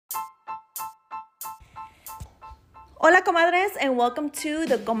Hola Comadres, and welcome to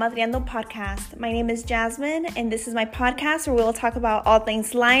the Comadreando podcast. My name is Jasmine, and this is my podcast where we will talk about all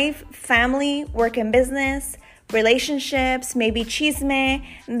things life, family, work and business, relationships, maybe chisme,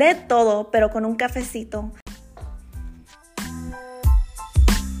 de todo, pero con un cafecito.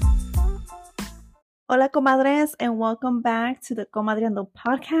 Hola Comadres, and welcome back to the Comadreando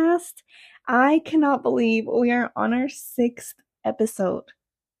podcast. I cannot believe we are on our 6th episode.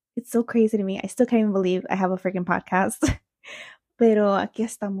 It's so crazy to me. I still can't even believe I have a freaking podcast. Pero aquí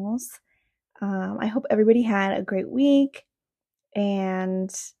estamos. I hope everybody had a great week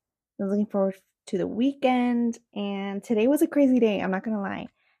and I'm looking forward to the weekend. And today was a crazy day. I'm not going to lie.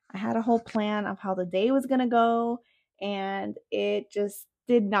 I had a whole plan of how the day was going to go and it just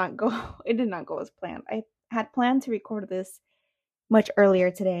did not go. It did not go as planned. I had planned to record this much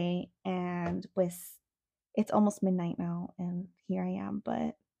earlier today and pues it's almost midnight now and here I am,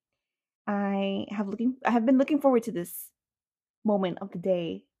 but I have been looking forward to this moment of the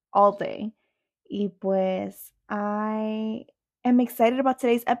day all day. Y pues I am excited about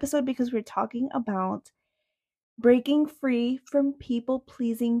today's episode because we're talking about breaking free from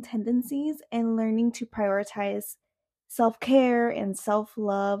people-pleasing tendencies and learning to prioritize self-care and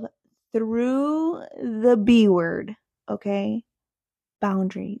self-love through the B word, okay?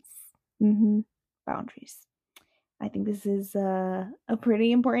 Boundaries. Boundaries. I think this is a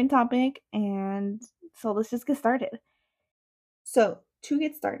pretty important topic, and so let's just get started. So, to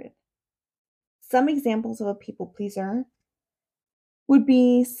get started, some examples of a people pleaser would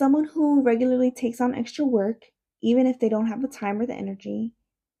be someone who regularly takes on extra work, even if they don't have the time or the energy.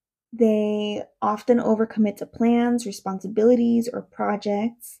 They often overcommit to plans, responsibilities, or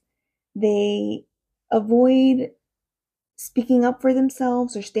projects. They avoid speaking up for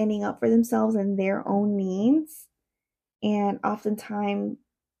themselves or standing up for themselves and their own needs. And oftentimes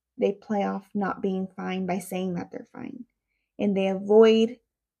they play off not being fine by saying that they're fine. And they avoid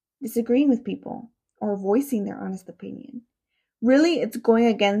disagreeing with people or voicing their honest opinion. Really, it's going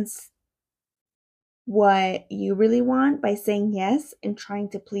against what you really want by saying yes and trying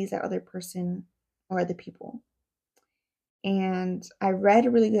to please that other person or other people. And I read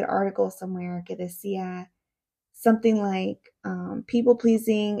a really good article somewhere que decía something like people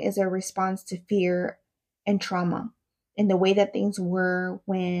pleasing is a response to fear and trauma and the way that things were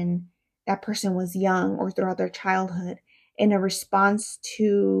when that person was young or throughout their childhood, in a response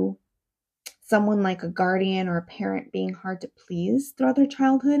to someone like a guardian or a parent being hard to please throughout their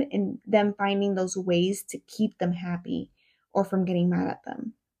childhood and them finding those ways to keep them happy or from getting mad at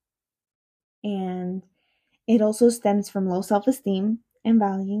them. And it also stems from low self-esteem and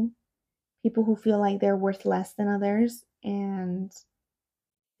value. People who feel like they're worth less than others and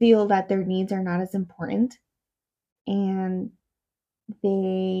feel that their needs are not as important, and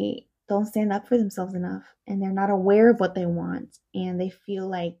they don't stand up for themselves enough, and they're not aware of what they want, and they feel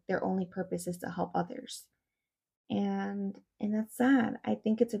like their only purpose is to help others. And that's sad. I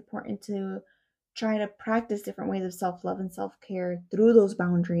think it's important to try to practice different ways of self-love and self-care through those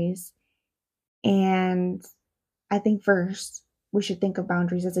boundaries. And I think first we should think of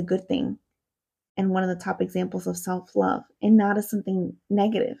boundaries as a good thing and one of the top examples of self-love, and not as something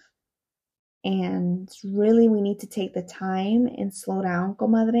negative. And really, we need to take the time and slow down,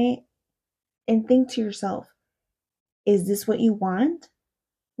 comadre, and think to yourself, is this what you want?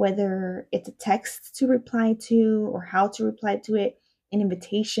 Whether it's a text to reply to or how to reply to it, an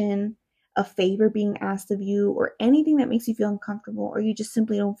invitation, a favor being asked of you, or anything that makes you feel uncomfortable, or you just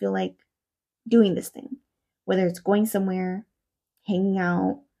simply don't feel like doing this thing. Whether it's going somewhere, hanging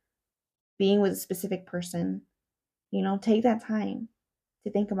out, being with a specific person, take that time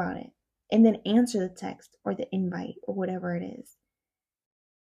to think about it and then answer the text or the invite or whatever it is.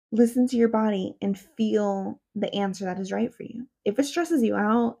 Listen to your body and feel the answer that is right for you. If it stresses you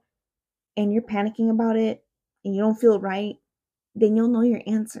out and you're panicking about it and you don't feel right, then you'll know your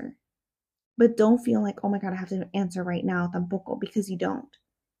answer. But don't feel like, oh my God, I have to answer right now, tampoco, because you don't.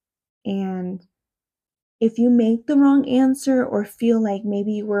 And if you make the wrong answer or feel like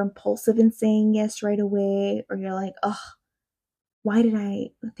maybe you were impulsive in saying yes right away, or you're like, oh, why did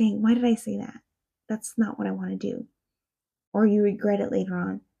I say that? That's not what I want to do. Or you regret it later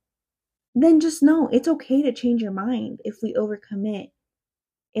on. Then just know it's okay to change your mind if we overcommit.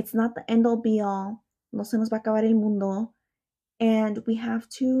 It's not the end all be all. No se nos va a acabar el mundo. And we have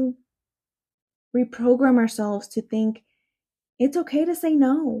to reprogram ourselves to think it's okay to say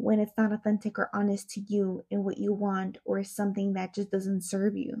no when it's not authentic or honest to you and what you want, or is something that just doesn't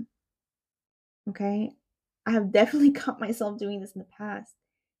serve you. Okay? I have definitely caught myself doing this in the past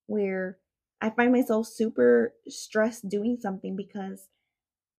where I find myself super stressed doing something because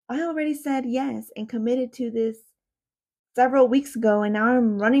I already said yes and committed to this several weeks ago, and now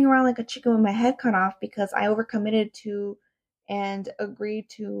I'm running around like a chicken with my head cut off because I overcommitted to and agreed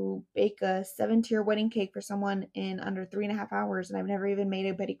to bake a 7-tier wedding cake for someone in under 3.5 hours, and I've never even made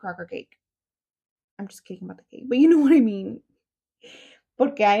a Betty Crocker cake. I'm just kidding about the cake, but you know what I mean.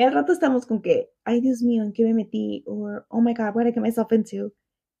 Porque ahí al rato estamos con que, ay Dios mío, ¿en qué me metí? Or, oh my God, what did I get myself into?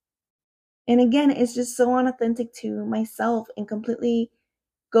 And again, it's just so unauthentic to myself and completely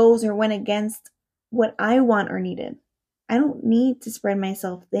goes or went against what I want or needed. I don't need to spread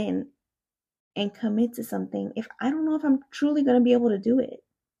myself thin and commit to something if I don't know if I'm truly going to be able to do it.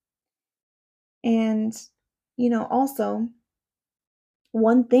 And, also,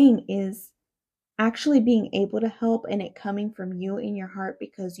 one thing is actually being able to help and it coming from you in your heart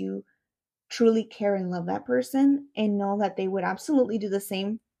because you truly care and love that person and know that they would absolutely do the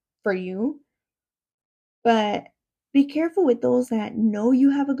same for you. But be careful with those that know you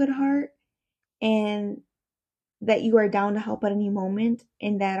have a good heart and that you are down to help at any moment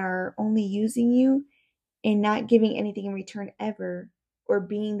and that are only using you and not giving anything in return ever or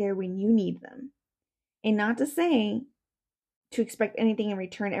being there when you need them. And not to say to expect anything in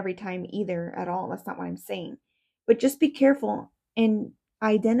return every time either at all. That's not what I'm saying. But just be careful and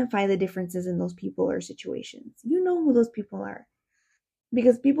identify the differences in those people or situations. You know who those people are.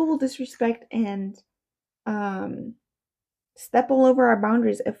 Because people will disrespect and step all over our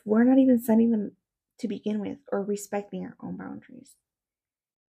boundaries if we're not even setting them to begin with or respecting our own boundaries.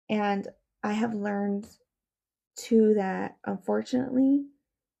 And I have learned too that unfortunately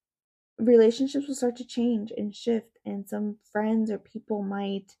relationships will start to change and shift, and some friends or people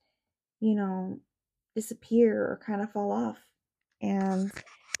might, disappear or kind of fall off. And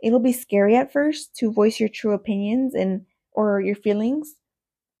it'll be scary at first to voice your true opinions and or your feelings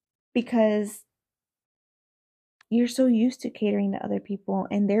because you're so used to catering to other people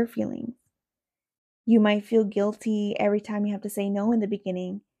and their feelings. You might feel guilty every time you have to say no in the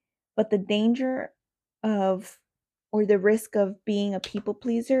beginning, but the danger of or the risk of being a people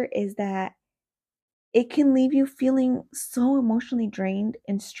pleaser is that it can leave you feeling so emotionally drained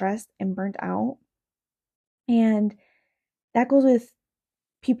and stressed and burnt out. And that goes with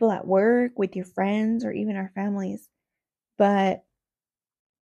people at work, with your friends, or even our families. But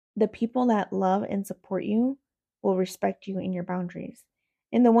the people that love and support you will respect you and your boundaries.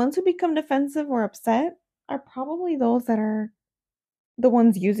 And the ones who become defensive or upset are probably those that are the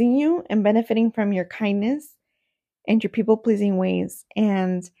ones using you and benefiting from your kindness and your people pleasing ways.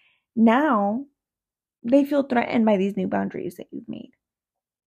 And now they feel threatened by these new boundaries that you've made.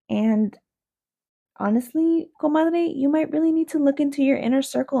 And honestly, comadre, you might really need to look into your inner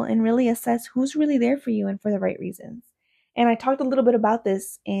circle and really assess who's really there for you and for the right reasons. And I talked a little bit about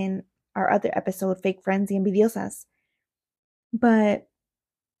this in our other episode, Fake Friends y Envidiosas. But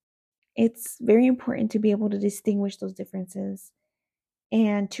it's very important to be able to distinguish those differences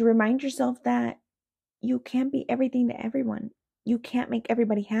and to remind yourself that you can't be everything to everyone. You can't make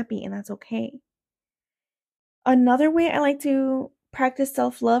everybody happy, and that's okay. Another way I like to practice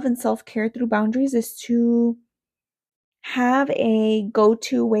self-love and self-care through boundaries is to have a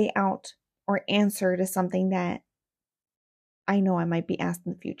go-to way out or answer to something that I know I might be asked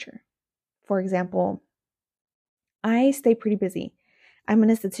in the future. For example, I stay pretty busy. I'm an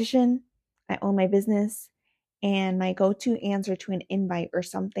esthetician, I own my business, and my go-to answer to an invite or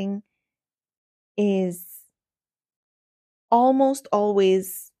something is almost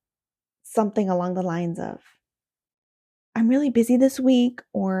always something along the lines of, I'm really busy this week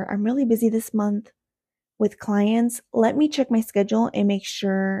or I'm really busy this month with clients. Let me check my schedule and make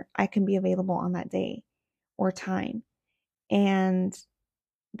sure I can be available on that day or time. And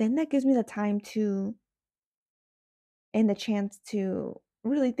then that gives me the time to and the chance to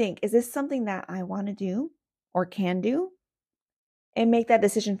really think, is this something that I want to do or can do? And make that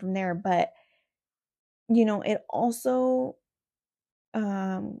decision from there. But, it also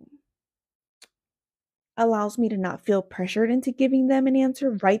allows me to not feel pressured into giving them an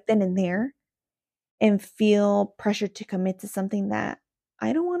answer right then and there and feel pressured to commit to something that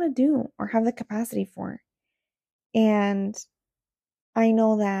I don't want to do or have the capacity for. And I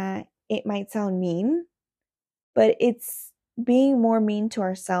know that it might sound mean, but it's being more mean to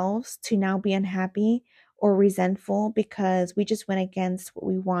ourselves to now be unhappy or resentful because we just went against what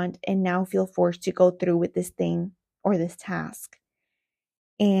we want and now feel forced to go through with this thing or this task.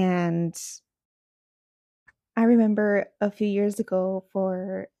 And I remember a few years ago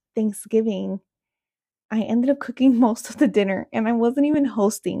for Thanksgiving, I ended up cooking most of the dinner and I wasn't even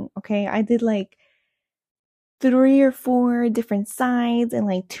hosting, okay? I did like 3 or 4 different sides and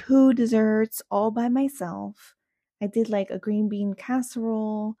like 2 desserts all by myself. I did like a green bean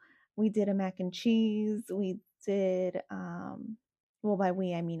casserole. We did a mac and cheese. We did well, by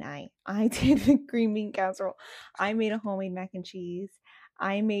we I mean I did the green bean casserole. I made a homemade mac and cheese.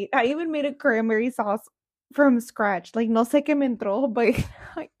 I even made a cranberry sauce from scratch. Like no sé qué me entró, but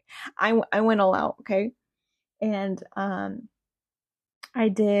like, I went all out, okay? And I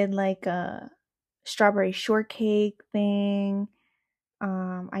did like a strawberry shortcake thing.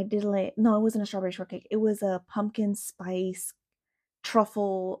 I did like no, it wasn't a strawberry shortcake. It was a pumpkin spice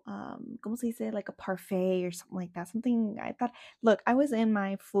truffle, ¿cómo se dice? Like a parfait or something like that. Something I thought. Look, I was in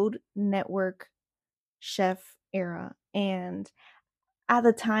my Food Network chef era, and at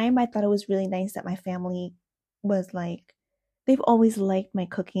the time, I thought it was really nice that my family was like, they've always liked my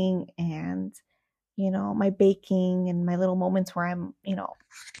cooking and my baking and my little moments where I'm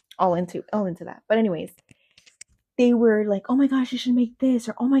all into that. But anyways, they were like, "Oh my gosh, you should make this,"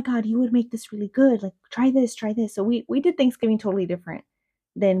 or "Oh my god, you would make this really good. Like, try this, try this." So we did Thanksgiving totally different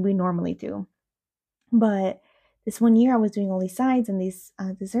than we normally do. But this one year, I was doing all these sides and these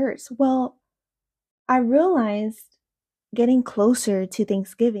desserts. Well, I realized getting closer to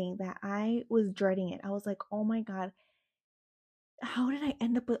Thanksgiving that I was dreading it. I was like, "Oh my god, how did I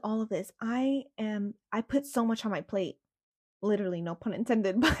end up with all of this? I put so much on my plate." Literally, no pun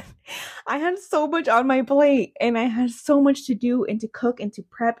intended, but I had so much on my plate and I had so much to do and to cook and to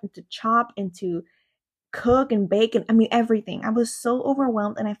prep and to chop and to cook and bake and I mean everything. I was so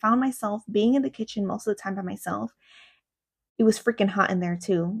overwhelmed and I found myself being in the kitchen most of the time by myself. It was freaking hot in there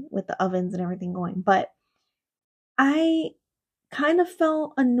too with the ovens and everything going, but I kind of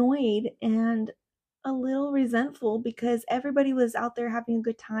felt annoyed and a little resentful because everybody was out there having a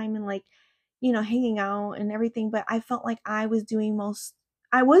good time and like, hanging out and everything, but I felt like I was doing most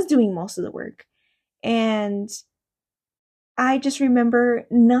of the work. And I just remember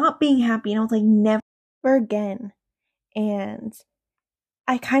not being happy and I was like, never again. And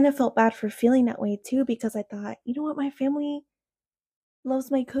I kind of felt bad for feeling that way too because I thought, you know what, my family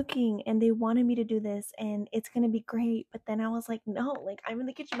loves my cooking and they wanted me to do this and it's gonna be great. But then I was like, no, like I'm in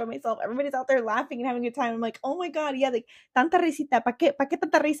the kitchen by myself. Everybody's out there laughing and having a good time. I'm like, oh my god, yeah, like tanta risita, pa qué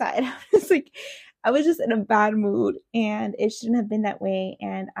tanta risa? And I was like, I was just in a bad mood and it shouldn't have been that way.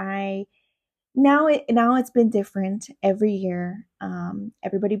 And now it's been different every year.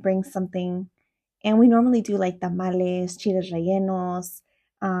 Everybody brings something, and we normally do like tamales, chiles rellenos.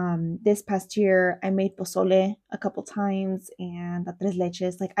 This past year, I made pozole a couple times and the tres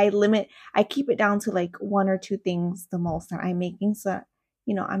leches. Like I keep it down to like one or two things the most that I'm making, so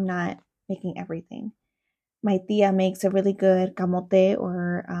I'm not making everything. My tia makes a really good camote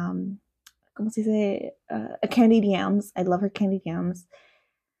or ¿cómo se dice? A candied yams. I love her candied yams.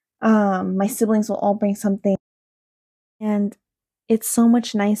 My siblings will all bring something, and it's so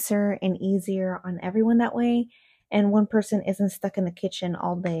much nicer and easier on everyone that way. And one person isn't stuck in the kitchen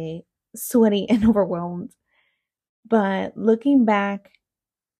all day, sweaty and overwhelmed. But looking back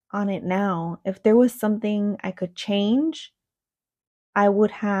on it now, if there was something I could change, I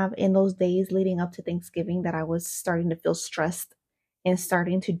would have in those days leading up to Thanksgiving that I was starting to feel stressed and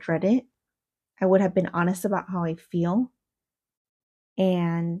starting to dread it. I would have been honest about how I feel.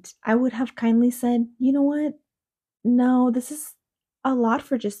 And I would have kindly said, you know what? No, this is a lot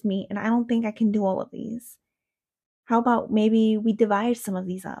for just me, and I don't think I can do all of these. How about maybe we divide some of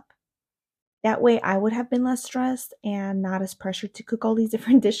these up? That way I would have been less stressed and not as pressured to cook all these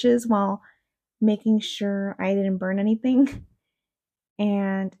different dishes while making sure I didn't burn anything.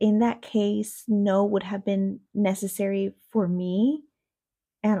 And in that case, no would have been necessary for me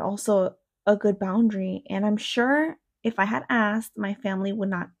and also a good boundary. And I'm sure if I had asked, my family would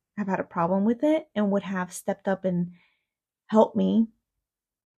not have had a problem with it and would have stepped up and helped me.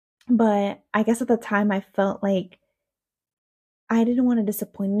 But I guess at the time I felt like I didn't want to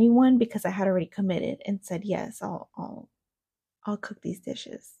disappoint anyone because I had already committed and said yes, I'll cook these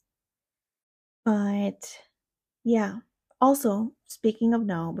dishes. But yeah. Also, speaking of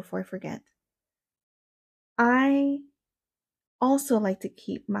no, before I forget, I also like to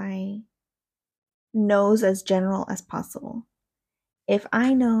keep my no's as general as possible. If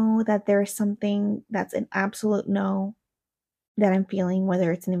I know that there's something that's an absolute no that I'm feeling,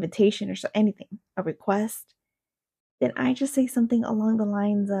 whether it's an invitation or anything, a request, then I just say something along the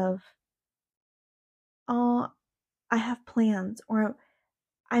lines of, "Oh, I have plans," or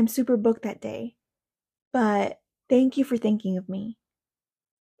 "I'm super booked that day, but thank you for thinking of me."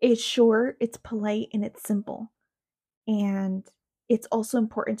 It's short, it's polite, and it's simple. And it's also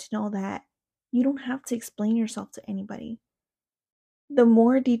important to know that you don't have to explain yourself to anybody. The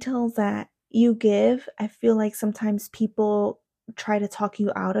more details that you give, I feel like sometimes people try to talk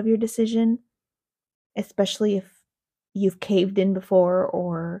you out of your decision, especially if you've caved in before,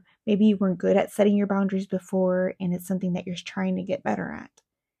 or maybe you weren't good at setting your boundaries before and it's something that you're trying to get better at.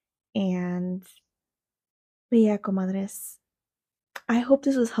 And but yeah, comadres, I hope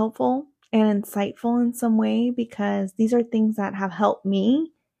this was helpful and insightful in some way, because these are things that have helped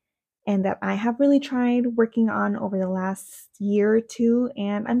me and that I have really tried working on over the last year or two,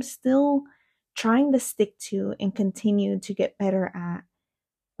 and I'm still trying to stick to and continue to get better at.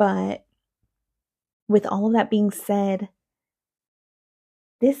 But with all of that being said,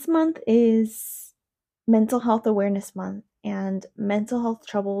 this month is Mental Health Awareness Month, and mental health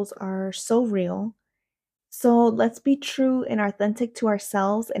troubles are so real. So let's be true and authentic to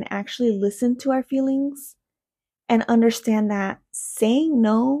ourselves and actually listen to our feelings and understand that saying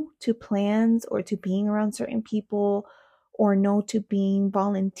no to plans or to being around certain people or no to being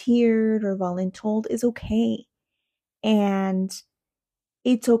volunteered or voluntold is okay. And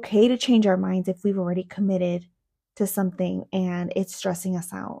it's okay to change our minds if we've already committed to something and it's stressing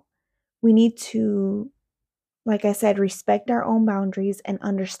us out. We need to, like I said, respect our own boundaries and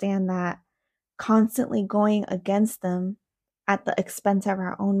understand that constantly going against them at the expense of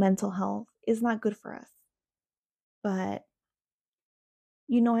our own mental health is not good for us. But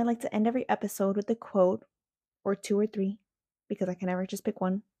I like to end every episode with a quote or two or three, because I can never just pick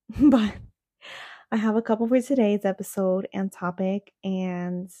one. But I have a couple for today's episode and topic,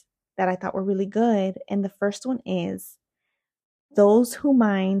 and that I thought were really good. And the first one is, those who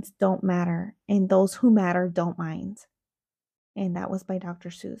mind don't matter, and those who matter don't mind. And that was by Dr.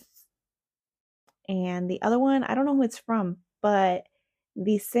 Seuss. And the other one, I don't know who it's from, but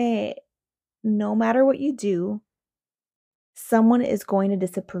they say, no matter what you do, someone is going to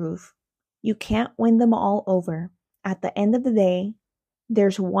disapprove. You can't win them all over. At the end of the day,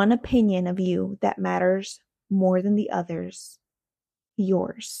 there's one opinion of you that matters more than the others,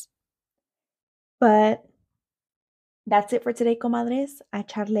 yours. But that's it for today, comadres. A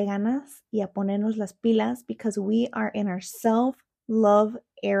echarle ganas y a ponernos las pilas, because we are in our self-love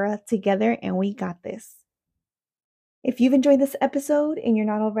era together and we got this. If you've enjoyed this episode and you're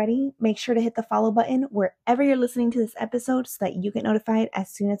not already, make sure to hit the follow button wherever you're listening to this episode so that you get notified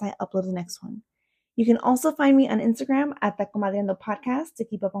as soon as I upload the next one. You can also find me on Instagram at the Comadreando Podcast to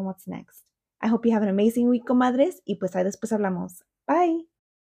keep up on what's next. I hope you have an amazing week, comadres, y pues ahí después hablamos. Bye!